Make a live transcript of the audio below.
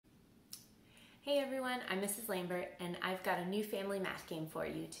Hey everyone, I'm Mrs. Lambert and I've got a new family math game for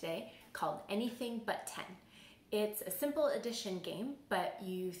you today called Anything But 10. It's a simple addition game, but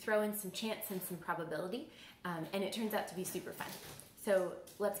you throw in some chance and some probability, and it turns out to be super fun. So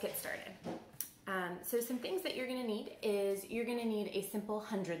let's get started. So some things that you're going to need is you're going to need a simple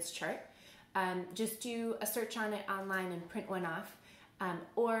hundreds chart. Just do a search on it online and print one off,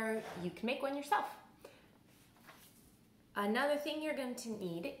 or you can make one yourself. Another thing you're going to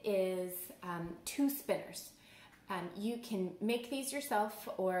need is 2 spinners. You can make these yourself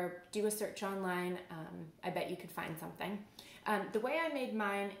or do a search online. I bet you could find something. The way I made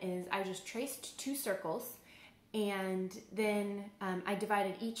mine is I just traced 2 circles and then I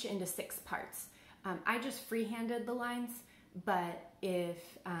divided each into 6 parts. I just freehanded the lines, but if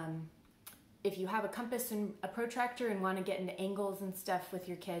you have a compass and a protractor and want to get into angles and stuff with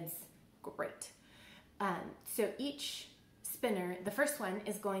your kids, great. So each spinner, the first one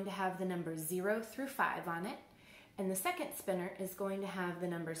is going to have the numbers 0 through 5 on it, and the second spinner is going to have the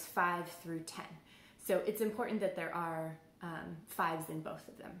numbers 5 through 10. So it's important that there are 5s in both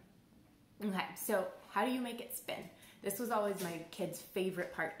of them. Okay, so how do you make it spin? This was always my kids'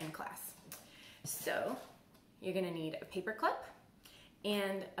 favorite part in class. So you're going to need a paper clip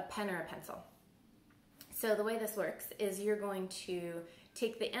and a pen or a pencil. So the way this works is you're going to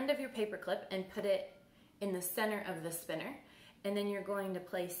take the end of your paper clip and put it in the center of the spinner, and then you're going to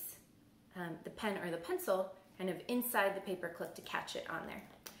place the pen or the pencil kind of inside the paper clip to catch it on there,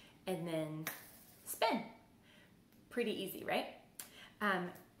 and then spin. Pretty easy, right?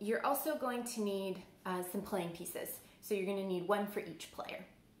 You're also going to need some playing pieces, so you're going to need 1 for each player.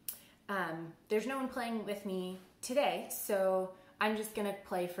 There's no one playing with me today, so I'm just going to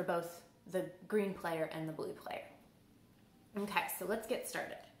play for both the green player and the blue player. Okay, so let's get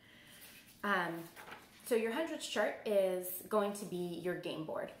started. So your hundreds chart is going to be your game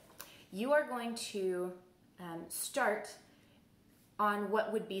board. You are going to start on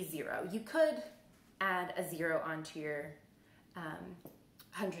what would be 0. You could add a 0 onto your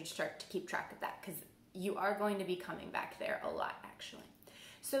hundreds chart to keep track of that, because you are going to be coming back there a lot actually.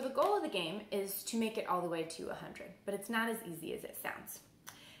 So the goal of the game is to make it all the way to 100, but it's not as easy as it sounds.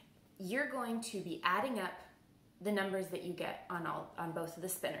 You're going to be adding up the numbers that you get on both of the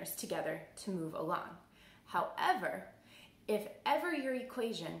spinners together to move along. However, if ever your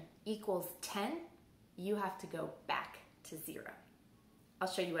equation equals 10, you have to go back to 0.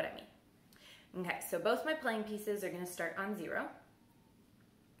 I'll show you what I mean. Okay, so both my playing pieces are going to start on 0.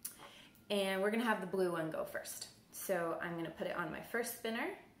 And we're going to have the blue one go first. So I'm going to put it on my first spinner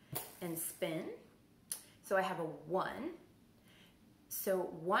and spin. So I have a 1. So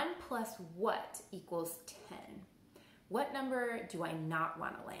 1 plus what equals 10? What number do I not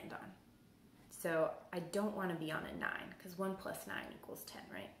want to land on? So I don't want to be on a 9, because 1 plus 9 equals 10,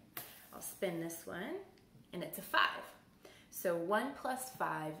 right? I'll spin this one, and it's a 5. So 1 plus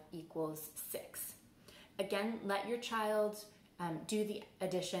 5 equals 6. Again, let your child do the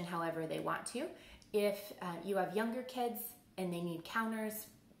addition however they want to. If you have younger kids and they need counters,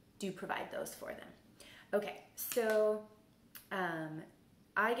 do provide those for them. Okay, so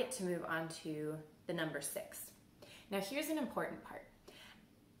I get to move on to the number 6. Now here's an important part.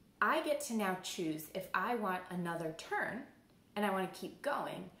 I get to now choose if I want another turn and I want to keep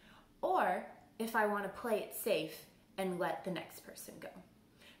going, or if I want to play it safe and let the next person go.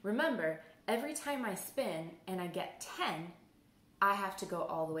 Remember, every time I spin and I get 10, I have to go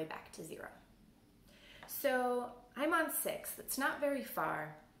all the way back to 0. So I'm on 6. That's not very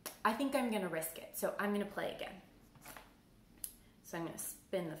far. I think I'm going to risk it, so I'm going to play again. So I'm going to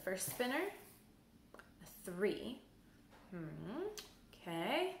spin the first spinner, a 3.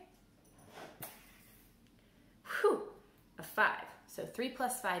 Okay. Whew, a 5. So 3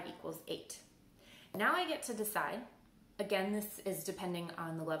 plus 5 equals 8. Now I get to decide, again, this is depending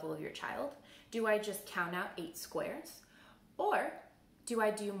on the level of your child, do I just count out 8 squares, or do I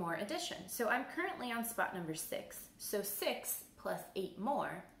do more addition? So I'm currently on spot number 6. So 6 plus 8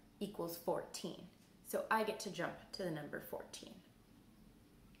 more equals 14. So I get to jump to the number 14.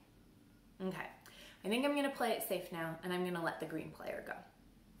 Okay, I think I'm going to play it safe now, and I'm going to let the green player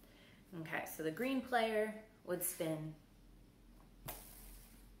go. Okay, so the green player would spin,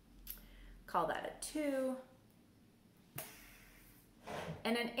 call that a 2,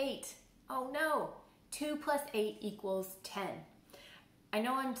 and an 8. Oh no, 2 plus 8 equals 10. I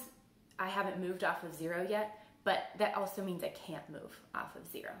know I haven't moved off of 0 yet, but that also means I can't move off of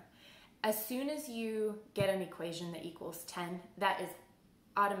 0. As soon as you get an equation that equals 10, that is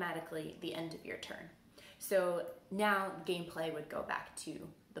automatically the end of your turn. So now gameplay would go back to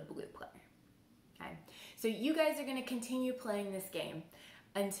the blue player. Okay, so you guys are going to continue playing this game.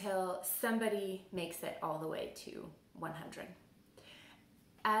 until somebody makes it all the way to 100.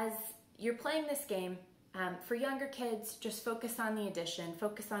 As you're playing this game, for younger kids, just focus on the addition,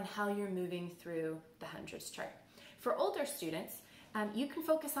 focus on how you're moving through the hundreds chart. For older students, you can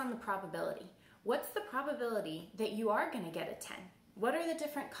focus on the probability. What's the probability that you are going to get a 10? What are the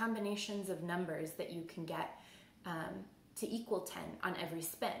different combinations of numbers that you can get to equal 10 on every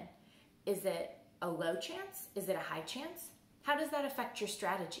spin? Is it a low chance? Is it a high chance? How does that affect your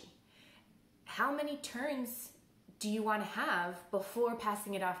strategy? How many turns do you want to have before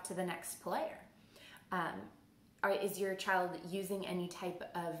passing it off to the next player? Is your child using any type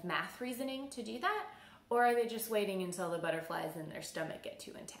of math reasoning to do that? Or are they just waiting until the butterflies in their stomach get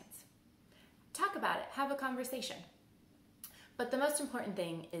too intense? Talk about it, have a conversation. But the most important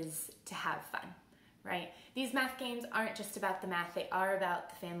thing is to have fun, right? These math games aren't just about the math, they are about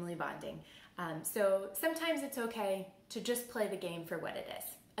the family bonding. So sometimes it's okay to just play the game for what it is,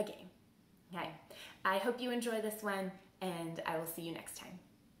 a game. Okay, I hope you enjoy this one, and I will see you next time.